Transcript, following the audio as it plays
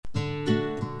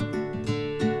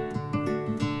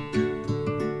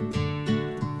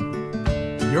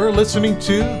You're listening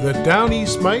to the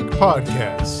Downeast Mike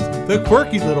podcast, the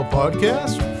quirky little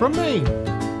podcast from Maine.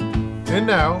 And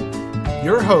now,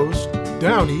 your host,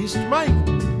 Downeast Mike.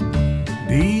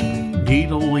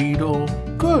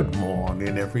 Dee-deedle-eedle. Good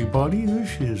morning, everybody.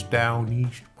 This is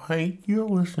Downeast Mike. You're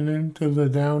listening to the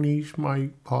Downeast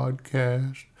Mike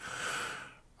podcast.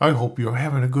 I hope you're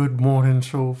having a good morning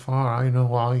so far. I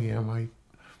know I am. I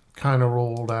kind of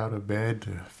rolled out of bed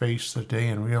to face the day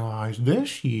and realized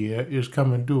this year is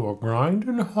coming to a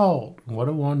grinding halt. What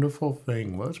a wonderful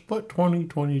thing. Let's put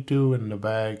 2022 in the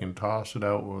bag and toss it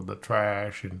out with the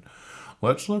trash, and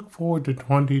let's look forward to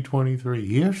 2023.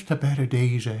 Here's to better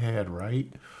days ahead,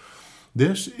 right?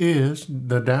 This is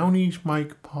the Downeast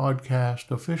Mike podcast,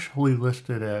 officially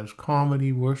listed as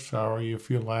comedy. We're sorry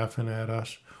if you're laughing at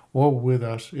us or with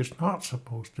us. It's not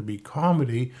supposed to be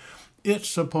comedy. It's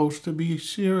supposed to be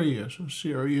serious, a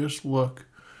serious look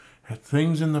at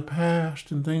things in the past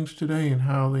and things today and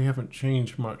how they haven't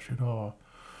changed much at all.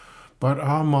 But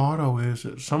our motto is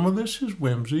that some of this is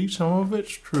whimsy, some of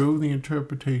it's true. The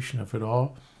interpretation of it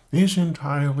all is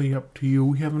entirely up to you.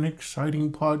 We have an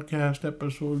exciting podcast,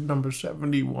 episode number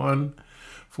 71,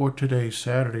 for today,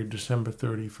 Saturday, December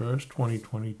 31st,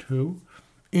 2022.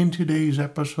 In today's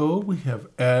episode, we have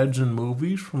ads and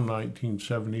movies from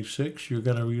 1976. You're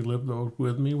going to relive those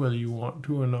with me, whether you want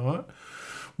to or not.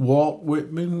 Walt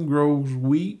Whitman grows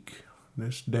weak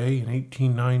this day in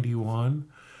 1891.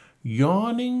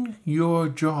 Yawning Your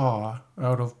Jaw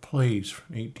Out of Place,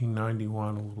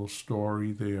 1891, a little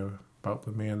story there about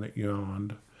the man that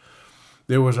yawned.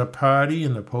 There was a party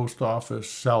in the post office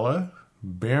cellar,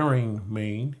 Bering,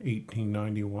 Maine,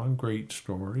 1891, great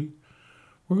story.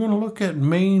 We're going to look at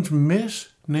Maine's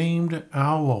misnamed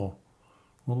owl.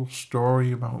 A little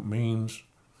story about Maine's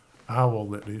owl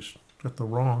that is got the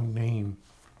wrong name.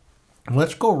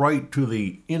 Let's go right to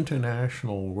the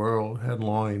international world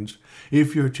headlines.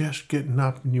 If you're just getting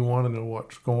up and you want to know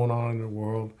what's going on in the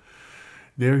world,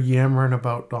 they're yammering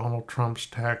about Donald Trump's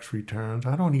tax returns.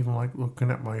 I don't even like looking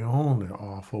at my own. They're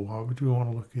awful. Why would you want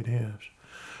to look at his?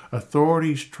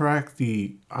 Authorities tracked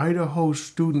the Idaho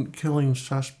student killing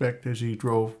suspect as he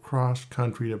drove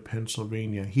cross-country to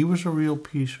Pennsylvania. He was a real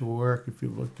piece of work if you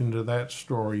looked into that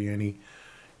story any.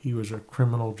 He was a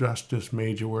criminal justice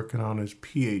major working on his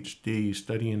Ph.D.,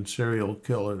 studying serial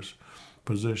killers,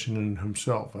 positioning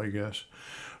himself, I guess.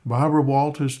 Barbara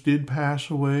Walters did pass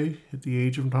away at the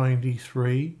age of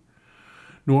 93.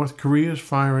 North Korea is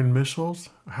firing missiles.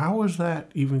 How is that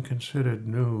even considered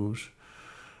news?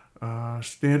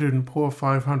 Standard & Poor's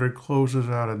 500 closes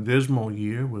out a dismal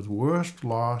year with worst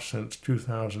loss since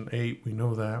 2008. We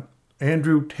know that.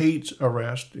 Andrew Tate's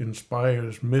arrest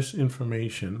inspires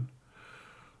misinformation.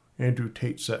 Andrew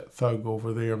Tate's that thug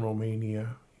over there in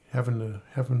Romania, having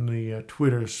the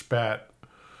Twitter spat.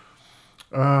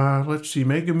 Let's see.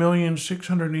 Mega Millions,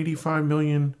 $685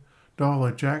 million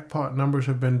jackpot numbers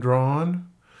have been drawn.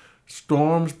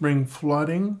 Storms bring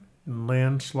flooding and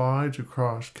landslides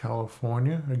across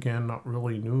California. Again, not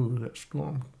really new. That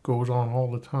storm goes on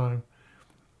all the time.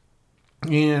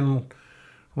 And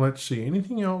let's see,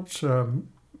 anything else?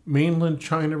 Mainland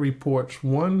China reports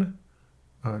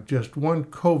just one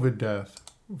COVID death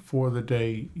for the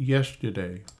day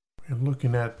yesterday. And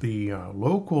looking at the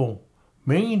local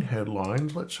Maine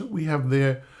headlines, we have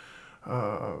there.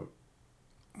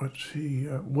 Let's see.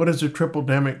 What is a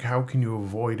triple-demic? How can you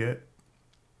avoid it?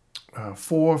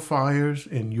 4 fires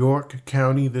in York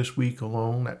County this week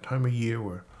alone, that time of year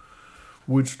where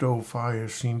wood stove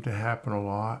fires seem to happen a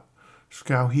lot.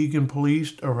 Skowhegan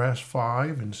police arrest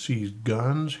 5 and seize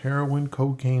guns, heroin,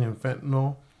 cocaine, and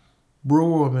fentanyl.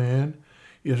 Brewer man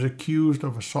is accused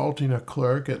of assaulting a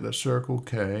clerk at the Circle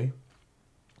K.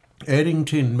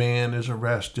 Eddington man is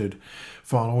arrested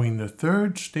following the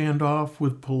 3rd standoff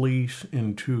with police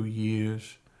in 2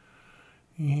 years.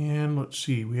 And let's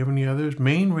see, we have any others?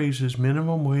 Maine raises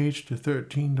minimum wage to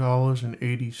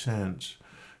 $13.80.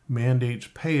 Mandates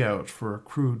payouts for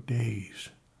accrued days.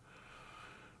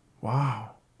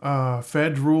 Wow.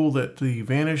 Feds rule that the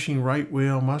vanishing right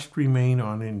whale must remain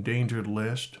on endangered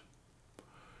list.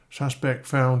 Suspect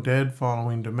found dead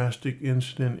following domestic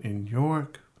incident in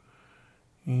York.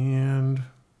 And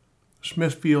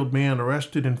Smithfield man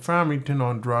arrested in Farmington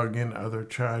on drug and other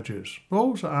charges.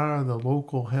 Those are the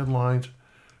local headlines.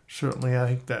 Certainly, I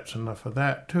think that's enough of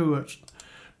that, too. It's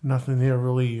nothing there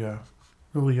really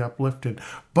uplifting.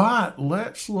 But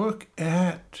let's look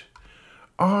at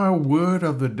our word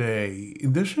of the day.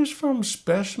 This is from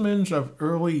Specimens of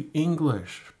Early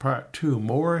English, Part 2,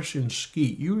 Morris and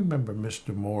Skeet. You remember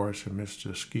Mr. Morris and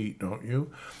Mr. Skeet, don't you?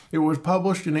 It was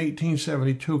published in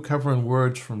 1872, covering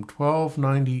words from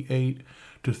 1298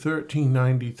 to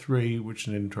 1393, which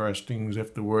is interesting, as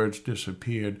if the words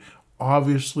disappeared.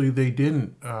 Obviously, they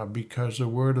didn't, because the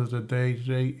word of the day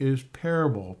today is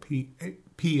parable,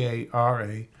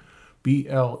 P-A-R-A-B-L-E,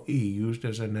 used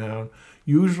as a noun,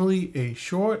 usually a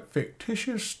short,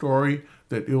 fictitious story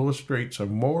that illustrates a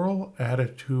moral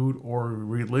attitude or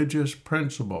religious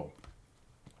principle.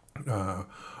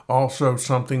 Also,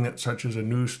 something that such as a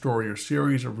news story or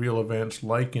series of real events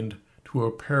likened to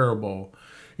a parable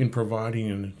in providing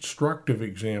an instructive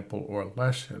example or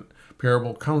lesson.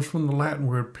 Parable comes from the Latin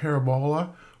word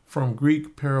parabola, from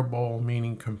Greek parabole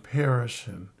meaning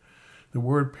comparison. The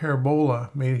word parabola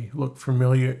may look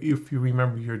familiar if you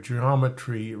remember your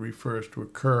geometry. It refers to a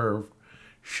curve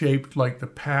shaped like the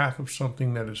path of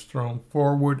something that is thrown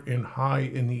forward and high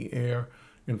in the air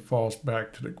and falls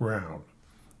back to the ground.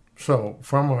 So,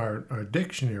 from our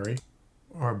dictionary,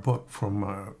 our book from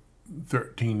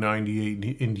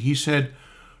 1398, and he said,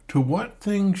 "To what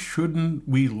things shouldn't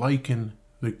we liken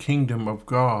the kingdom of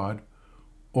God,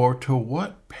 or to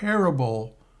what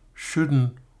parable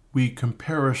shouldn't we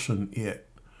comparison it?"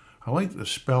 I like the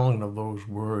spelling of those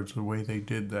words, the way they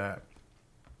did that.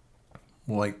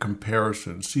 Like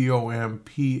comparison,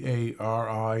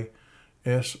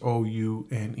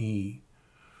 C-O-M-P-A-R-I-S-O-U-N-E.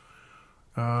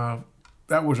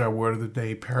 That was our word of the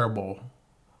day, parable.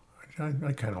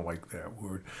 I kind of like that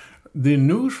word. The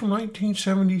news from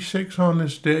 1976 on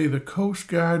this day, the Coast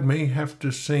Guard may have to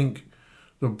sink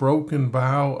the broken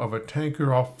bow of a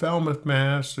tanker off Falmouth,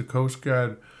 Mass. The Coast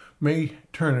Guard may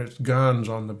turn its guns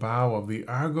on the bow of the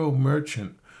Argo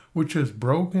Merchant, which has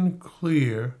broken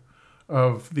clear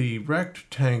of the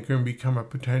wrecked tanker and become a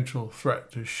potential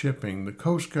threat to shipping. The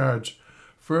Coast Guard's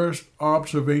first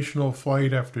observational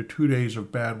flight after 2 days of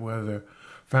bad weather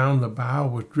found the bow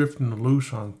was drifting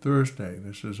loose on Thursday.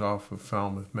 This is off of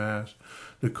Falmouth, Mass.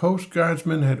 The Coast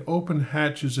Guardsmen had opened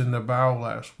hatches in the bow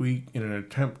last week in an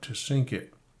attempt to sink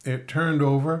it. It turned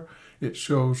over. It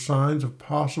shows signs of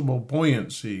possible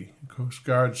buoyancy. Coast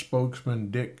Guard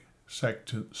spokesman Dick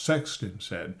Sexton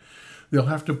said, "They'll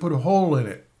have to put a hole in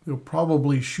it. They'll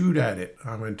probably shoot at it,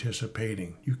 I'm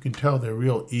anticipating." You can tell they're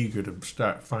real eager to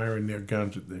start firing their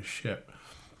guns at this ship.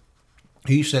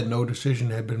 He said no decision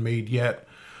had been made yet.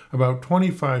 About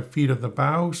 25 feet of the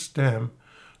bow stem,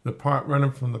 the part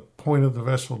running from the point of the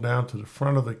vessel down to the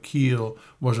front of the keel,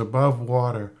 was above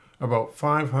water, about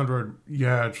 500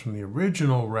 yards from the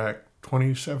original wreck,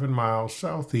 27 miles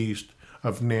southeast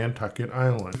of Nantucket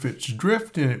Island. If it's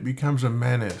drifting, it becomes a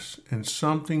menace, and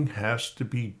something has to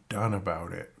be done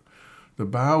about it. The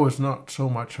bow is not so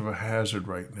much of a hazard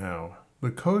right now.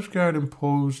 The Coast Guard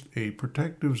imposed a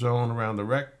protective zone around the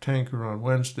wrecked tanker on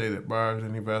Wednesday that bars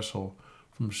any vessel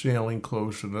from sailing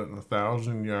closer than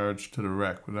 1,000 yards to the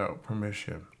wreck without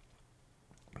permission.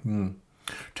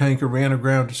 Tanker ran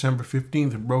aground December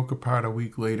 15th and broke apart a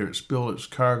week later. It spilled its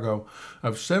cargo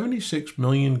of 76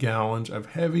 million gallons of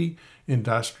heavy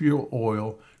industrial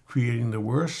oil, creating the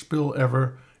worst spill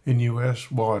ever in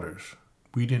U.S. waters.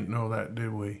 We didn't know that,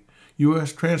 did we?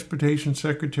 U.S. Transportation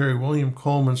Secretary William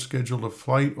Coleman scheduled a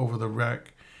flight over the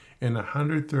wreck in a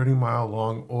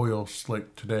 130-mile-long oil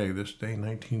slick today, this day,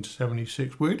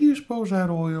 1976. Where do you suppose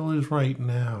that oil is right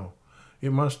now?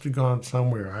 It must have gone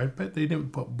somewhere. I bet they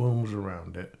didn't put booms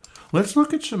around it. Let's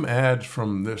look at some ads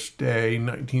from this day,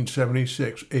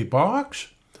 1976. A box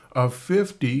of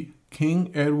 50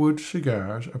 King Edward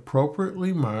cigars,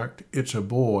 appropriately marked "It's a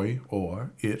Boy"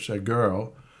 or "It's a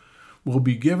Girl," will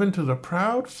be given to the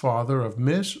proud father of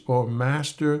Miss or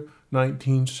Master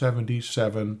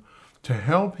 1977 to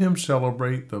help him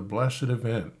celebrate the blessed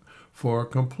event. For a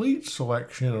complete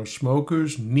selection of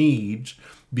smokers' needs,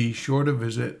 be sure to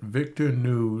visit Victor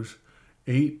News,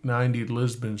 890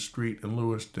 Lisbon Street in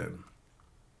Lewiston.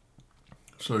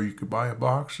 So you could buy a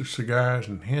box of cigars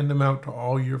and hand them out to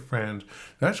all your friends.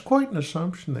 That's quite an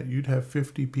assumption that you'd have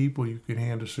 50 people you could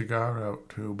hand a cigar out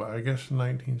to, but I guess in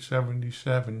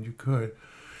 1977 you could.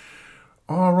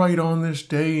 All right, on this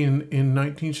day in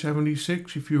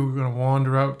 1976, if you were going to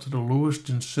wander out to the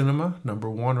Lewiston Cinema, number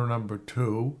 1 or number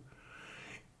 2,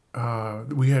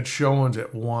 we had showings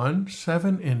at 1,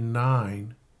 7, and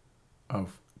 9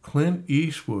 of Clint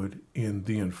Eastwood in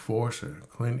The Enforcer.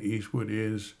 Clint Eastwood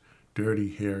is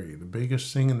Dirty Harry. The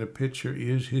biggest thing in the picture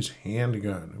is his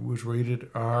handgun. It was rated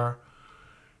R.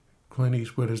 Clint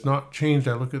Eastwood has not changed.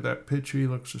 I look at that picture, he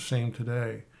looks the same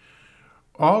today.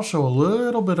 Also, a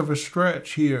little bit of a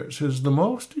stretch here. It says, the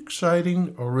most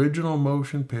exciting original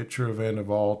motion picture event of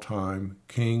all time,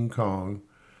 King Kong,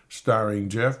 starring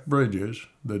Jeff Bridges,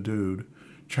 the dude,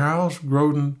 Charles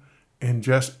Grodin, and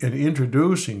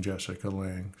introducing Jessica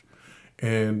Lange,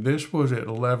 And this was at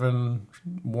 11-1,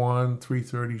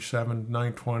 337,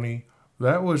 920.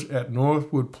 That was at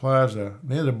Northwood Plaza.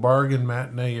 They had a bargain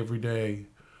matinee every day,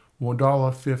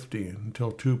 $1.50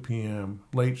 until 2 p.m.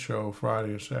 Late show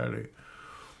Friday and Saturday.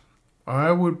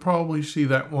 I would probably see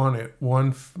that one at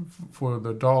 1 for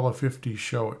the $1.50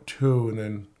 show at 2, and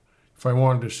then if I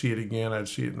wanted to see it again, I'd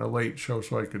see it in a late show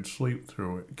so I could sleep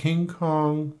through it. King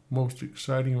Kong, most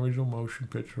exciting original motion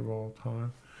picture of all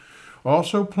time.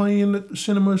 Also playing at the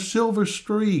cinema, Silver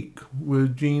Streak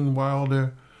with Gene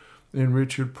Wilder and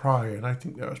Richard Pryor. And I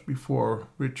think that was before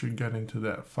Richard got into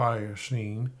that fire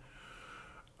scene.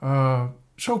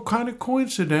 So kind of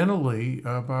coincidentally,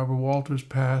 Barbara Walters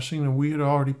passing, and we had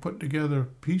already put together a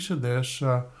piece of this,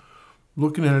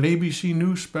 looking at an ABC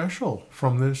News special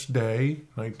from this day,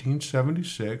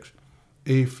 1976,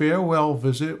 a farewell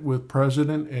visit with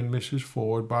President and Mrs.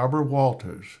 Ford. Barbara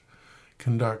Walters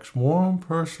conducts warm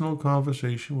personal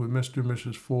conversation with Mr. and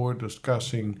Mrs. Ford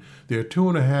discussing their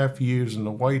 2.5 years in the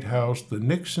White House, the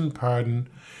Nixon pardon,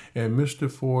 and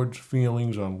Mr. Ford's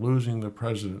feelings on losing the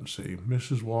presidency.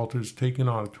 Mrs. Walters taking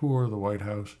on a tour of the White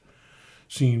House,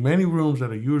 seeing many rooms that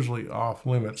are usually off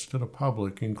limits to the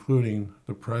public, including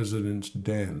the president's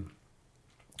den.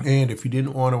 And if you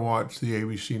didn't want to watch the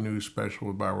ABC News special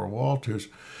with Barbara Walters,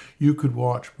 you could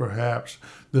watch perhaps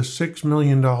The $6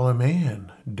 Million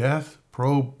Man, Death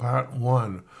Probe Part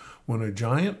 1, when a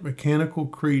giant mechanical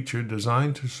creature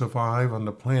designed to survive on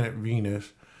the planet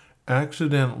Venus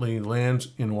accidentally lands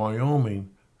in Wyoming.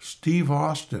 Steve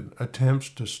Austin attempts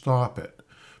to stop it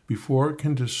before it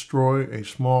can destroy a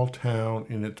small town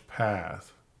in its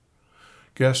path.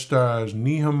 Guest stars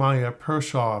Nehemiah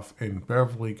Persoff and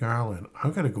Beverly Garland.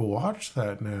 I've got to go watch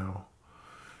that now.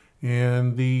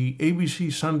 And the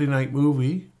ABC Sunday night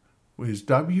movie is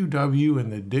WW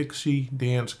and the Dixie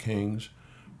Dance Kings.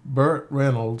 Burt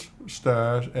Reynolds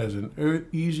stars as an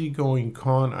easygoing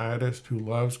con artist who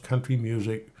loves country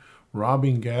music,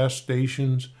 robbing gas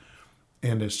stations,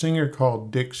 and a singer called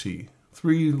Dixie.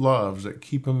 3 loves that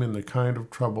keep him in the kind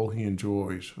of trouble he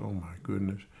enjoys. Oh my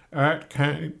goodness. Art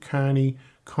Carney,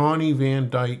 Connie Van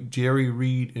Dyke, Jerry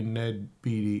Reed, and Ned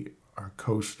Beatty are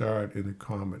co-starred in the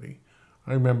comedy.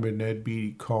 I remember Ned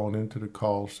Beatty calling into the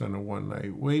call center one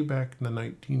night, way back in the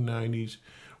 1990s,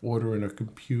 ordering a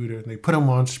computer, and they put him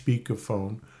on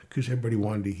speakerphone because everybody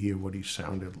wanted to hear what he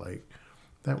sounded like.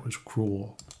 That was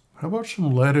cruel. How about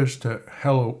some letters to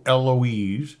Hello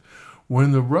Eloise?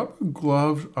 When the rubber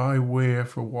gloves I wear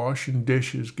for washing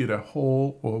dishes get a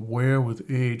hole or wear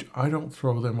with age, I don't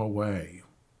throw them away.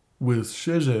 With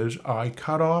scissors, I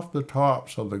cut off the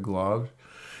tops of the gloves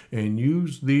and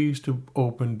use these to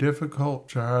open difficult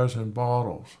jars and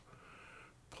bottles.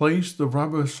 Place the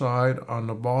rubber side on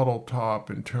the bottle top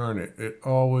and turn it. It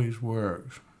always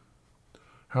works.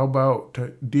 How about,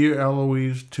 dear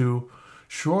Eloise, to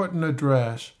shorten a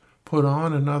dress, put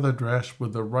on another dress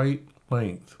with the right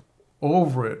length.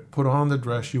 Over it, put on the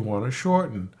dress you want to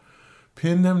shorten.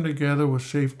 Pin them together with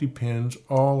safety pins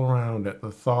all around at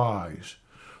the thighs.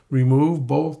 Remove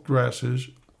both dresses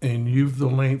and use the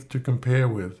length to compare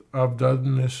with. I've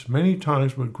done this many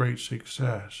times with great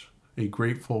success. A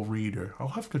grateful reader. I'll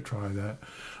have to try that.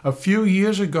 A few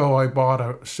years ago, I bought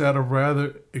a set of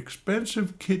rather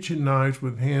expensive kitchen knives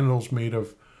with handles made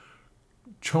of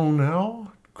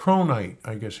Cronite,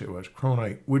 I guess it was,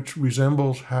 Cronite, which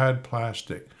resembles hard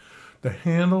plastic. The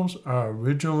handles are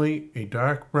originally a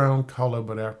dark brown color,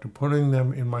 but after putting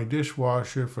them in my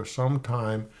dishwasher for some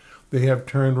time, they have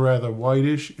turned rather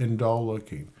whitish and dull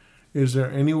looking. Is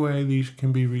there any way these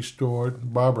can be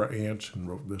restored? Barbara Anson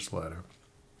wrote this letter.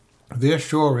 There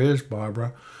sure is,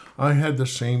 Barbara. I had the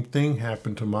same thing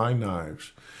happen to my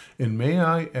knives. And may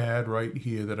I add right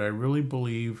here that I really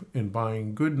believe in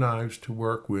buying good knives to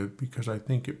work with because I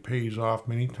think it pays off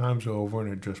many times over,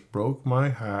 and it just broke my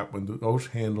heart when those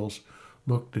handles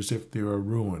looked as if they were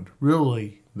ruined.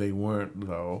 Really, they weren't,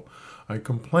 though. I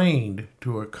complained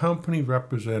to a company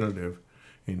representative,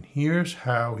 and here's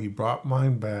how he brought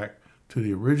mine back to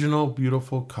the original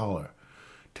beautiful color.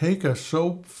 Take a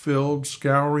soap-filled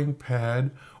scouring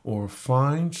pad or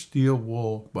fine steel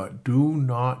wool, but do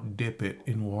not dip it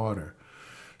in water.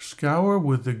 Scour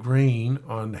with the grain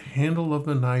on the handle of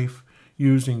the knife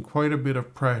using quite a bit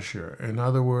of pressure, in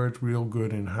other words, real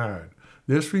good and hard.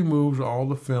 This removes all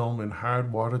the film and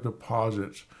hard water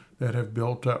deposits that have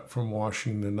built up from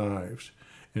washing the knives.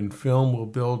 And film will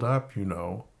build up, you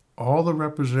know. All the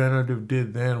representative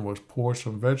did then was pour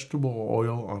some vegetable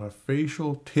oil on a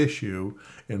facial tissue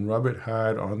and rub it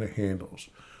hard on the handles.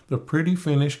 The pretty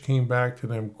finish came back to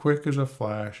them quick as a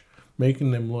flash,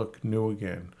 making them look new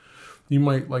again. You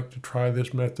might like to try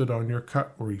this method on your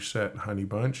cutlery set, honey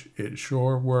bunch. It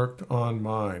sure worked on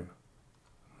mine.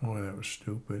 Boy, that was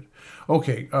stupid.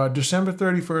 Okay, December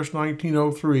 31st,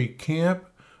 1903, Camp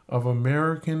of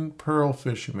American Pearl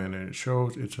Fishermen. And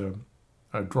it's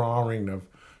a drawing of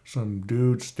some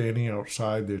dudes standing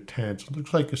outside their tents. It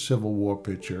looks like a Civil War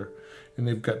picture. And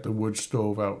they've got the wood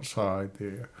stove outside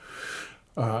there.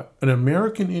 An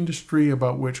American industry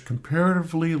about which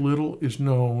comparatively little is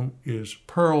known is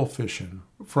pearl fishing.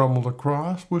 From La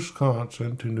Crosse,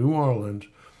 Wisconsin to New Orleans,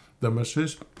 the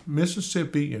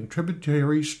Mississippi and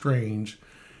tributary streams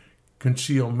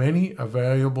conceal many a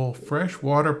valuable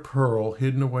freshwater pearl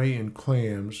hidden away in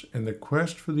clams, and the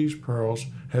quest for these pearls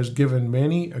has given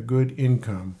many a good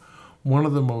income. One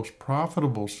of the most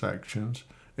profitable sections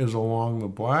is along the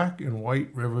Black and White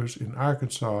rivers in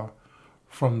Arkansas,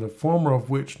 from the former of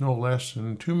which no less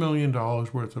than $2 million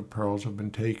worth of pearls have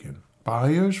been taken.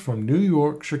 Buyers from New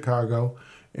York, Chicago,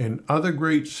 and other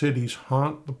great cities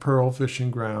haunt the pearl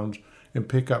fishing grounds and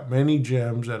pick up many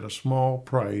gems at a small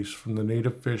price from the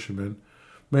native fishermen,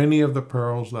 many of the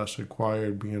pearls thus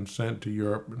acquired being sent to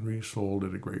Europe and resold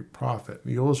at a great profit.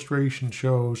 The illustration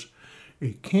shows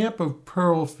a camp of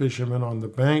pearl fishermen on the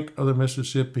bank of the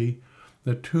Mississippi,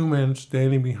 the two men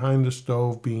standing behind the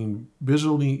stove being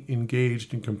busily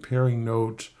engaged in comparing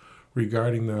notes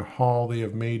regarding the haul they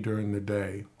have made during the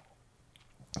day.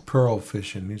 Pearl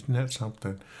fishing, isn't that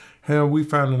something? Hey, we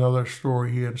found another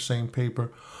story here in the same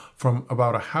paper from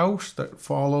about a house that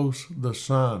follows the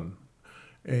sun.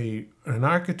 An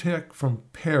architect from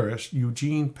Paris,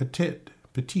 Eugene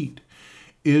Petit,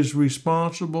 is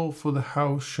responsible for the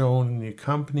house shown in the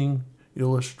accompanying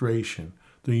illustration.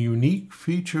 The unique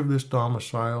feature of this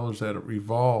domicile is that it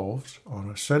revolves on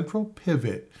a central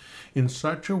pivot in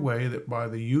such a way that by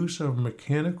the use of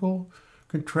mechanical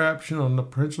contraption on the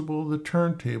principle of the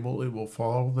turntable, it will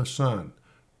follow the sun.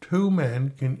 Two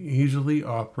men can easily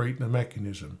operate the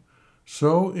mechanism.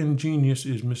 So ingenious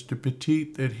is Mr.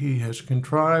 Petit that he has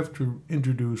contrived to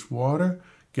introduce water,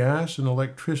 gas, and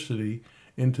electricity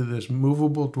into this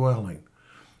movable dwelling.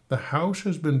 The house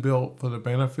has been built for the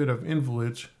benefit of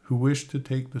invalids who wish to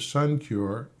take the sun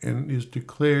cure and is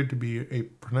declared to be a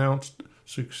pronounced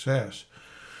success.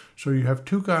 So you have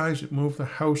two guys that move the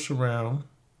house around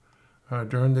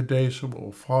during the day so it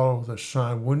will follow the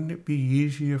sun. Wouldn't it be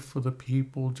easier for the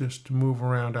people just to move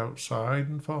around outside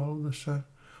and follow the sun?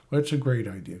 Well, that's a great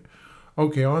idea.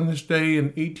 Okay, on this day in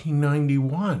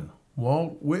 1891,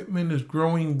 Walt Whitman is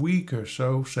growing weaker,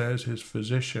 so says his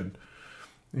physician.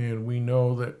 And we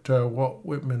know that Walt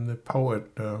Whitman, the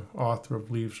poet, author of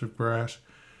Leaves of Grass,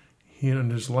 in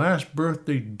his last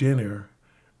birthday dinner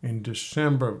in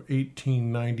December of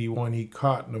 1891, he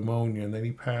caught pneumonia, and then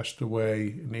he passed away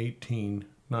in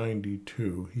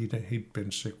 1892. He'd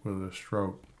been sick with a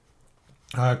stroke.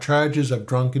 Charges of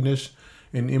drunkenness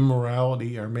and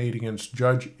immorality are made against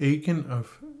Judge Aiken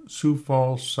of Sioux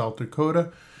Falls, South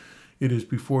Dakota. It is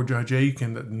before Judge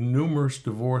Aiken that numerous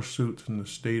divorce suits in the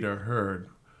state are heard.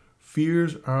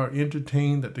 Fears are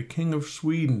entertained that the King of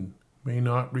Sweden may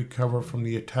not recover from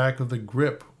the attack of the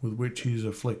grippe with which he is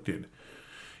afflicted.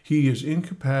 He is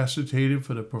incapacitated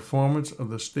for the performance of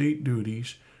the state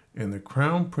duties, and the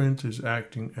Crown Prince is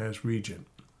acting as regent.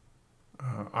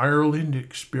 Ireland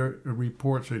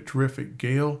reports a terrific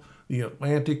gale. The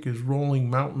Atlantic is rolling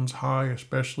mountains high,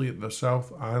 especially at the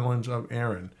South Islands of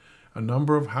Arran. A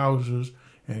number of houses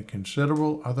and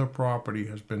considerable other property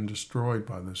has been destroyed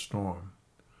by the storm.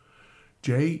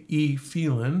 J.E.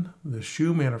 Phelan, the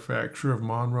shoe manufacturer of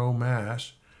Monroe,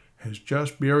 Mass., has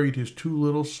just buried his two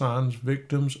little sons,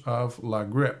 victims of la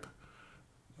grippe.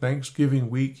 Thanksgiving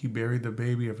week, he buried the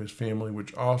baby of his family,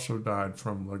 which also died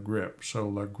from la grippe. So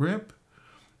la grippe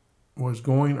was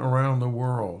going around the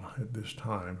world at this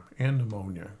time, and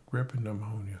pneumonia, grippe and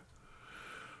pneumonia.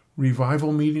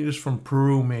 Revival meetings from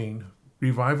Peru, Maine.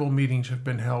 Revival meetings have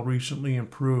been held recently in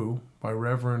Peru by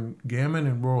Reverend Gammon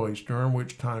and Royce, during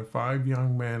which time 5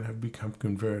 young men have become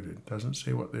converted. Doesn't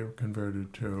say what they were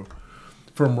converted to.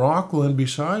 From Rockland,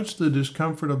 besides the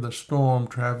discomfort of the storm,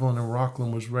 traveling in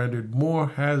Rockland was rendered more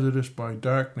hazardous by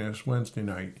darkness Wednesday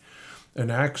night. An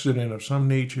accident of some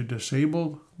nature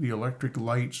disabled the electric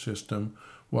light system,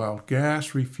 while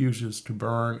gas refuses to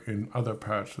burn in other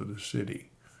parts of the city.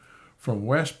 From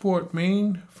Westport,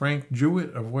 Maine, Frank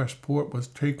Jewett of Westport was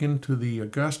taken to the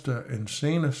Augusta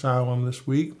Insane Asylum this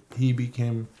week. He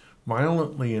became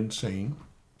violently insane.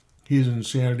 His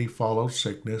insanity followed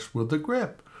sickness with the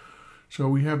grippe. So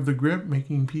we have the grippe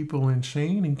making people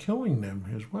insane and killing them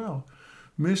as well.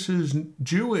 Mrs.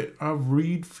 Jewett of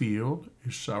Reedfield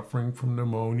is suffering from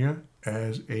pneumonia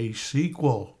as a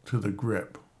sequel to the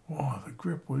grippe. Oh, the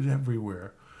grip was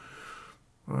everywhere.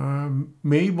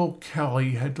 Mabel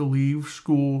Kelly had to leave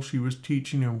school she was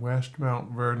teaching in West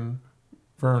Mount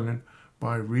Vernon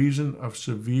by reason of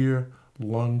severe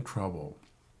lung trouble.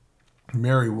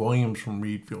 Mary Williams from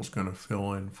Reedfield's going to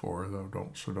fill in for her, though,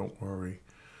 don't worry.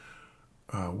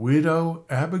 Widow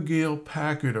Abigail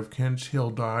Packard of Kents Hill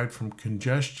died from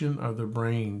congestion of the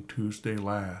brain Tuesday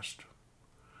last.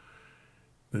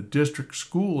 The district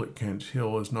school at Kents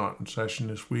Hill is not in session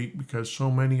this week because so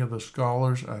many of the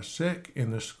scholars are sick,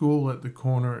 and the school at the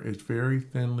corner is very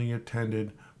thinly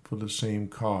attended for the same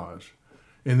cause.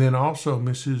 And then also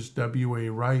Mrs. W.A.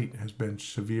 Wright has been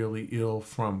severely ill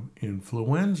from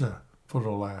influenza for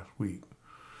the last week.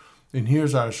 And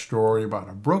here's our story about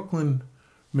a Brooklyn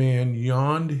man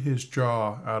yawned his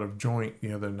jaw out of joint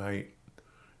the other night,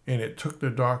 and it took the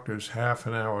doctors half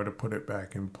an hour to put it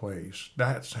back in place.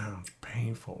 That sounds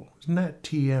painful. Isn't that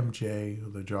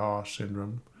TMJ, the jaw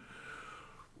syndrome?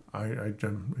 I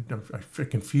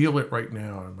can feel it right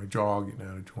now in my jaw getting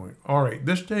out of joint. All right,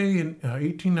 this day in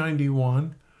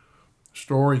 1891, a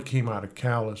story came out of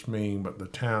Calais, Maine, but the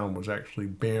town was actually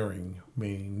Bering,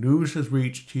 Maine. News has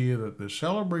reached here that the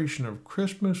celebration of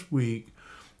Christmas week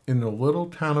in the little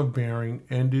town of Bering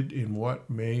ended in what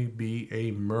may be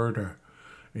a murder.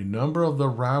 A number of the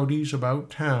rowdies about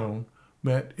town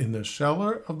met in the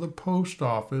cellar of the post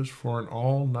office for an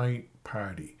all-night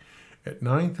party. At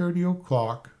 9:30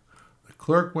 o'clock, the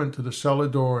clerk went to the cellar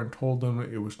door and told them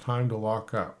it was time to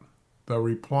lock up. The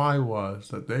reply was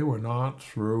that they were not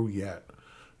through yet.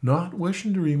 Not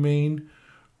wishing to remain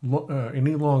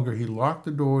any longer, he locked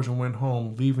the doors and went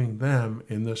home, leaving them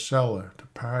in the cellar to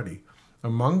party.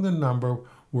 Among the number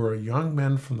were young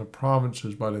men from the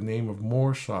provinces by the name of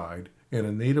Moorside and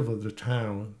a native of the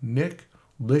town, Nick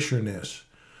Lisherness,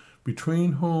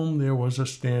 between whom there was a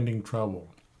standing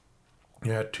trouble.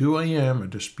 At 2 a.m., a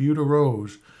dispute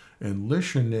arose, and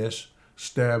Lisherness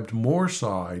stabbed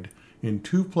Moorside in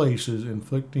 2 places,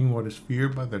 inflicting what is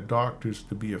feared by the doctors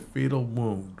to be a fatal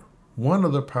wound. One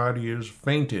of the partiers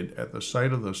fainted at the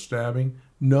sight of the stabbing.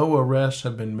 No arrests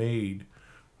have been made.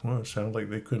 Well, it sounds like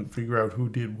they couldn't figure out who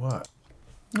did what.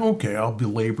 Okay, I'll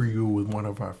belabor you with one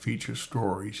of our feature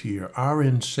stories here. Our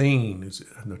Insane is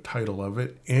the title of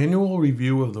it. Annual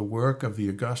review of the work of the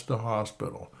Augusta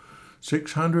Hospital.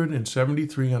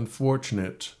 673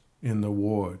 unfortunates in the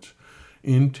wards.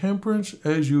 Intemperance,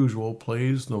 as usual,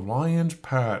 plays the lion's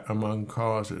part among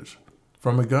causes.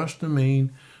 From Augusta,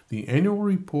 Maine, the annual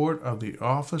report of the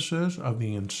officers of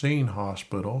the Insane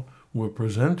Hospital were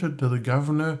presented to the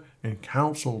governor and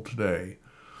council today.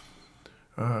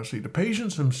 The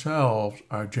patients themselves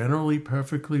are generally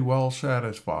perfectly well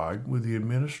satisfied with the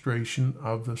administration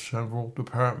of the several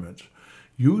departments.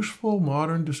 Useful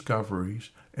modern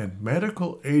discoveries and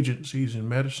medical agencies in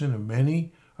medicine and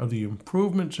many of the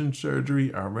improvements in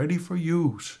surgery are ready for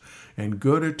use, and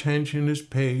good attention is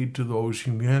paid to those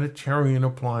humanitarian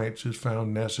appliances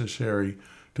found necessary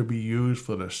to be used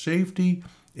for the safety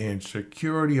and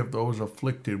security of those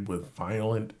afflicted with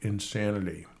violent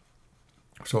insanity.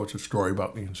 So it's a story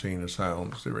about the insane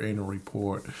asylums, their annual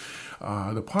report.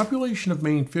 The population of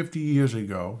Maine 50 years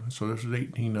ago, so this is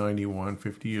 1891,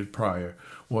 50 years prior,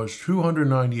 was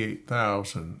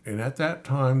 298,000. And at that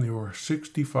time, there were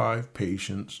 65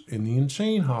 patients in the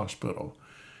insane hospital.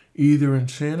 Either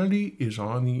insanity is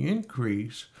on the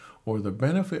increase or the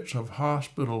benefits of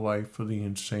hospital life for the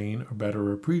insane are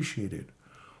better appreciated.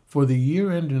 For the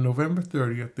year ending November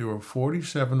 30th, there were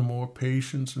 47 more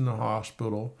patients in the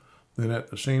hospital than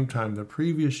at the same time the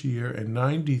previous year and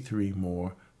 93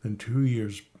 more than 2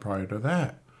 years prior to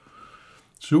that.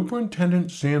 Superintendent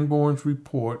Sanborn's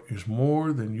report is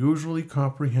more than usually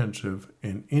comprehensive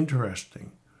and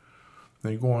interesting.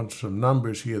 They go on some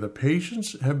numbers here. The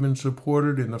patients have been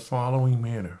supported in the following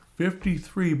manner: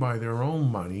 53 by their own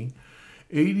money,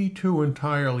 82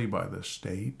 entirely by the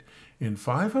state, and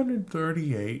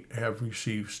 538 have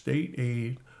received state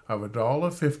aid of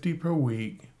 $1.50 per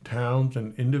week, towns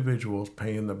and individuals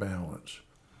paying the balance.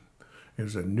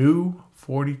 There's a new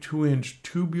 42-inch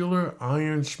tubular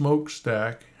iron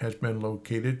smokestack has been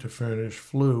located to furnish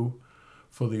flue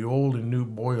for the old and new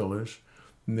boilers,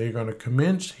 and they're going to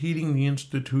commence heating the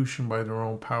institution by their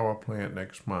own power plant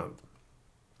next month.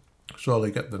 So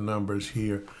they got the numbers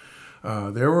here.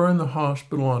 There were in the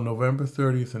hospital on November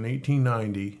 30th in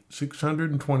 1890,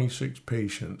 626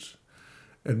 patients.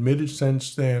 Admitted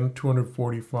since then,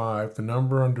 245. The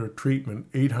number under treatment,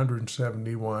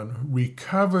 871.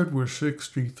 Recovered were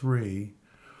 63.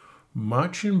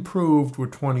 Much improved were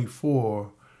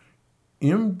 24.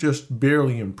 Just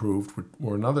barely improved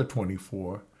were another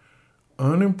 24.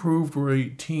 Unimproved were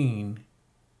 18.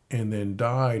 and then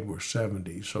died were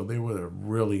 70. So they were the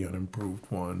really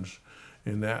unimproved ones.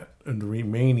 And the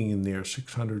remaining in there,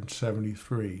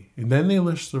 673. And then they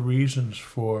list the reasons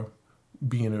for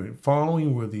being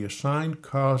following were the assigned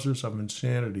causes of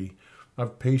insanity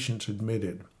of patients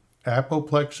admitted.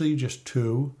 Apoplexy, just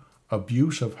 2.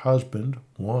 Abuse of husband,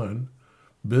 1.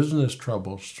 Business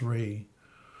troubles, 3.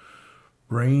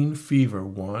 Brain fever,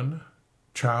 1.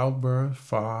 Childbirth,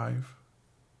 5.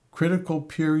 Critical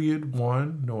period,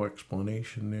 1. No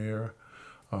explanation there.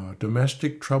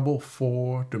 Domestic trouble,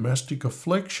 4. Domestic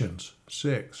afflictions,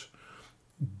 6.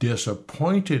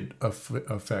 Disappointed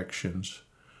affections,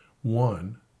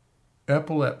 1.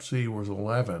 Epilepsy was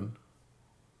 11.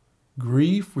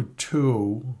 Grief with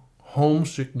 2.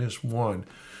 Homesickness, 1.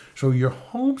 So you're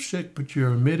homesick, but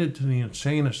you're admitted to the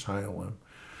insane asylum.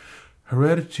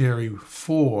 Hereditary,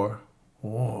 4.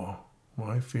 Oh,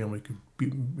 my family could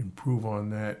improve on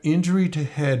that. Injury to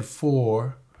head,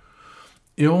 4.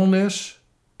 Illness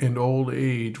and old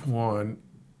age, 1.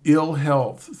 Ill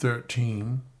health,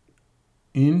 13.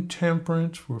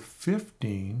 Intemperance were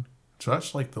 15. So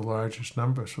that's like the largest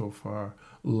number so far.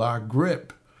 La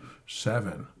grippe,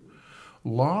 7.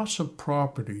 Loss of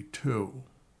property, 2.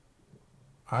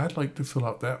 I'd like to fill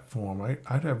out that form.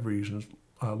 I'd have reasons.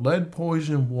 Lead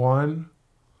poison, 1.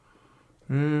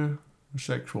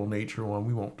 Sexual nature, 1.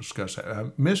 We won't discuss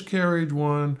that. Miscarriage,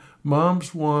 1.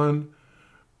 Mumps, 1.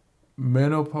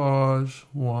 Menopause,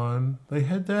 1. They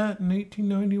had that in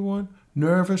 1891.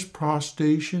 Nervous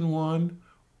prostration, 1.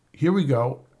 Here we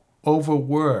go.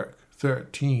 Overwork,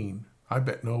 13. I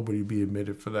bet nobody would be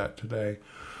admitted for that today.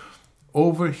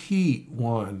 Overheat,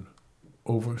 1.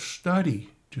 Overstudy,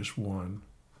 just 1.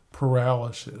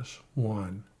 Paralysis,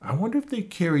 1. I wonder if they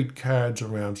carried cards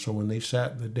around so when they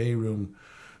sat in the day room,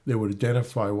 they would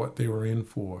identify what they were in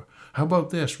for. How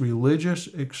about this? Religious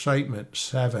excitement,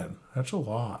 7. That's a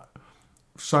lot.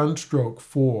 Sunstroke,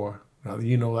 4. Now,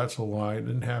 you know that's a lie. It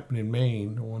didn't happen in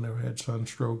Maine. No one ever had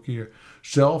sunstroke here.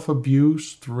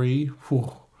 Self-abuse, 3.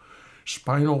 Whew.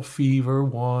 Spinal fever,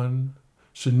 1.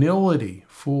 Senility,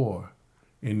 4.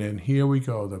 And then here we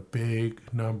go, the big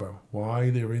number. Why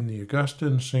they're in the Augusta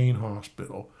Insane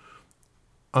Hospital.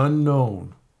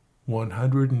 Unknown,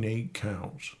 108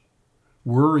 counts.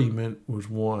 Worriment was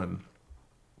 1.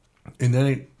 And then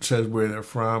it says where they're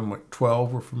from, like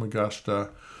 12 were from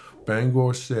Augusta,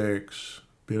 Bangor 6,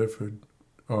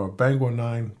 Bangor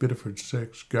 9, Biddeford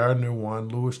 6, Gardner 1,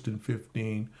 Lewiston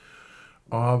 15,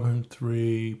 Auburn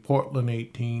 3, Portland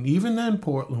 18. Even then,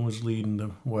 Portland was leading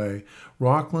the way.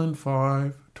 Rockland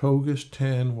 5, Togus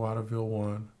 10, Waterville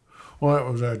 1.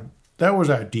 Well, that was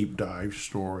our deep dive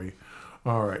story.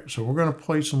 All right, so we're going to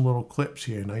play some little clips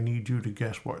here, and I need you to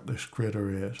guess what this critter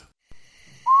is.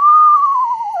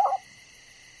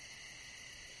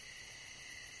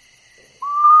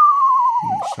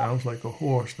 It sounds like a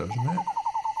horse, doesn't it?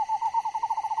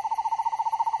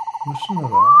 Listen to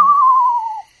that.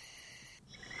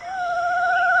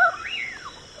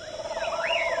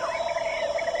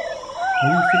 What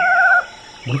do you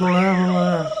think?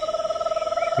 Little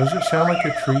does it sound like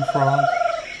a tree frog?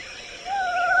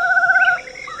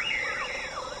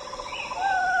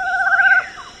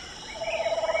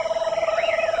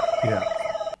 Yeah.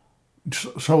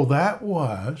 So that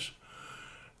was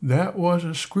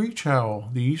a screech owl,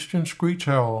 the eastern screech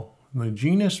owl, the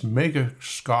genus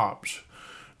Megascops.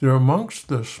 They're amongst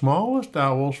the smallest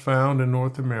owls found in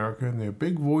North America, and their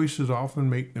big voices often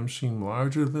make them seem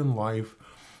larger than life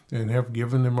and have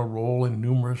given them a role in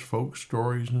numerous folk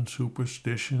stories and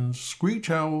superstitions. Screech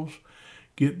owls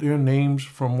get their names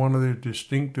from one of their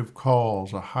distinctive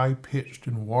calls, a high-pitched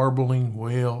and warbling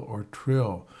wail or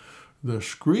trill. The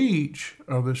screech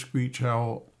of the screech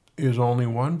owl is only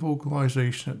one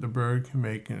vocalization that the bird can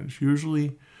make, and it's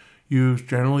usually used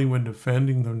generally when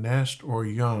defending the nest or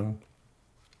young.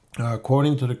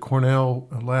 According to the Cornell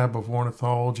Lab of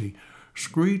Ornithology,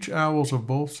 screech owls of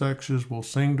both sexes will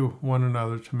sing to one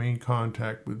another to maintain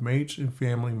contact with mates and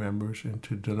family members and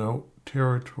to denote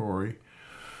territory.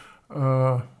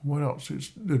 What else?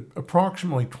 It's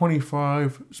approximately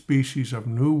 25 species of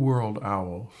New World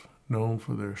owls, known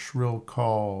for their shrill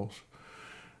calls.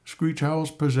 Screech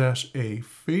owls possess a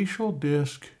facial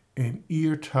disc and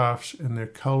ear tufts, and they're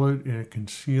colored in a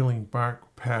concealing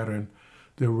bark pattern.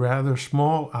 They're rather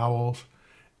small owls,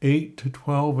 8 to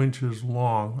 12 inches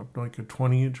long, up to like a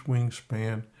 20-inch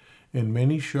wingspan, and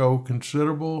many show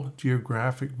considerable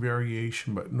geographic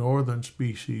variation, but northern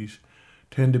species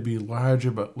tend to be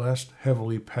larger but less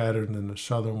heavily patterned than the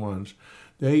southern ones.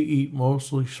 They eat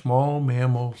mostly small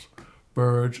mammals,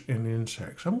 birds, and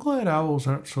insects. I'm glad owls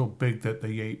aren't so big that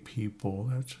they ate people.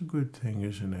 That's a good thing,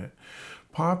 isn't it?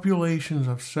 Populations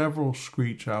of several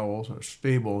screech owls are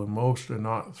stable and most are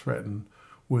not threatened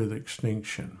with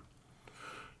extinction.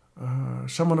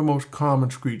 Some of the most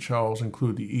common screech owls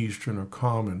include the eastern or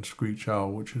common screech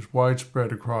owl, which is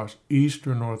widespread across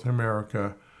eastern North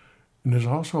America. And there's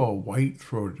also a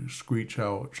white-throated screech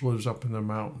owl, which lives up in the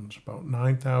mountains, about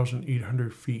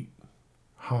 9,800 feet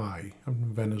high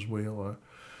in Venezuela.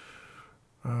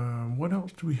 What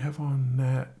else do we have on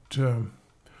that?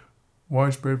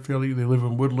 Widespread fairly, they live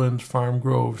in woodlands, farm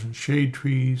groves, and shade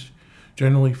trees.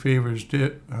 Generally favors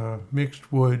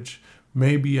mixed woods.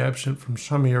 May be absent from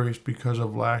some areas because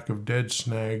of lack of dead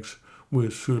snags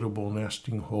with suitable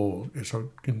nesting holes. It's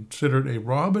considered a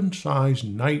robin-sized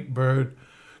night bird,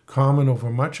 common over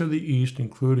much of the east,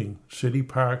 including city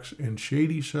parks and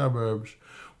shady suburbs,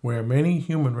 where many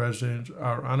human residents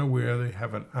are unaware they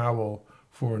have an owl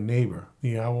for a neighbor.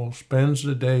 The owl spends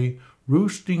the day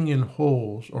roosting in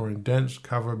holes or in dense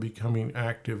cover, becoming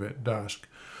active at dusk.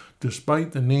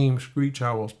 Despite the name, screech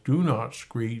owls do not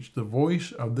screech. The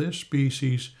voice of this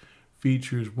species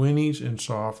features whinnies and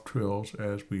soft trills,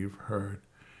 as we've heard.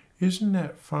 Isn't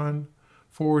that fun?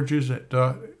 Forages at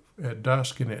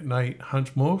dusk and at night,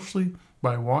 hunts mostly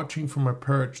by watching from a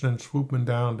perch, then swooping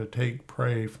down to take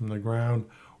prey from the ground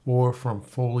or from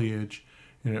foliage.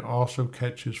 And it also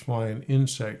catches flying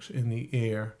insects in the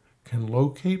air, can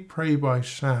locate prey by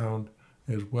sound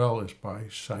as well as by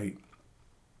sight.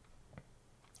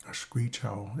 A screech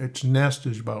owl. Its nest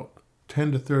is about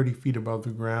 10 to 30 feet above the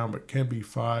ground, but can be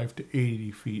 5 to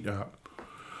 80 feet up.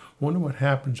 Wonder what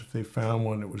happens if they found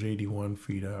one that was 81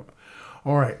 feet up.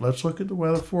 All right, let's look at the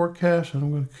weather forecast, and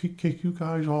I'm going to kick you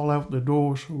guys all out the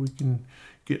door so we can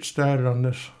get started on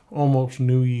this almost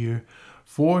new year.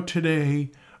 For today,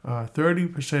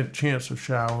 30% chance of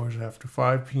showers after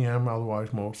 5 p.m.,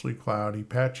 otherwise mostly cloudy.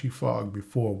 Patchy fog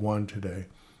before 1 today.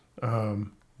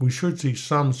 We should see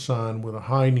some sun with a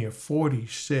high near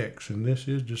 46, and this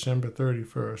is December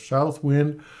 31st. South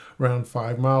wind around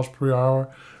 5 miles per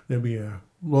hour. There'll be a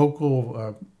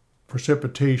local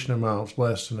precipitation amounts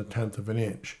less than 1/10 of an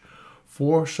inch.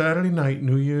 For Saturday night,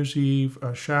 New Year's Eve,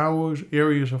 showers,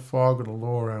 areas of fog at a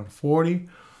low around 40.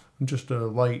 Just a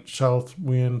light south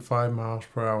wind, 5 miles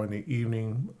per hour in the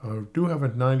evening. Do have a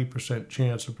 90%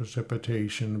 chance of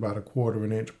precipitation, about 1/4 of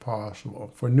an inch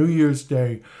possible. For New Year's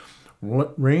Day,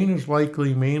 rain is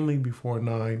likely mainly before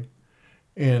 9,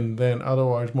 and then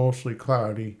otherwise mostly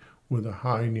cloudy with a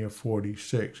high near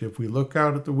 46. If we look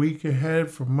out at the week ahead,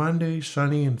 for Monday,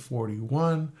 sunny and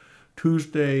 41.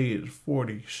 Tuesday is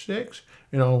 46,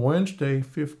 and on Wednesday,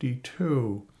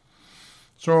 52.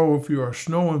 So if you're a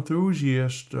snow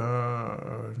enthusiast,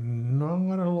 not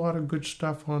a lot of good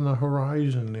stuff on the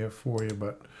horizon there for you,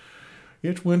 but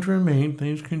it's winter in Maine.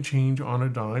 Things can change on a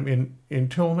dime. And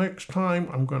until next time,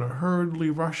 I'm going to hurriedly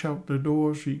rush out the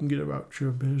door so you can get about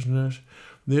your business.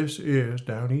 This is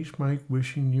Downeast Mike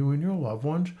wishing you and your loved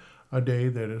ones a day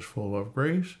that is full of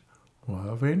grace,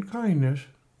 love, and kindness.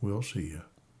 We'll see you.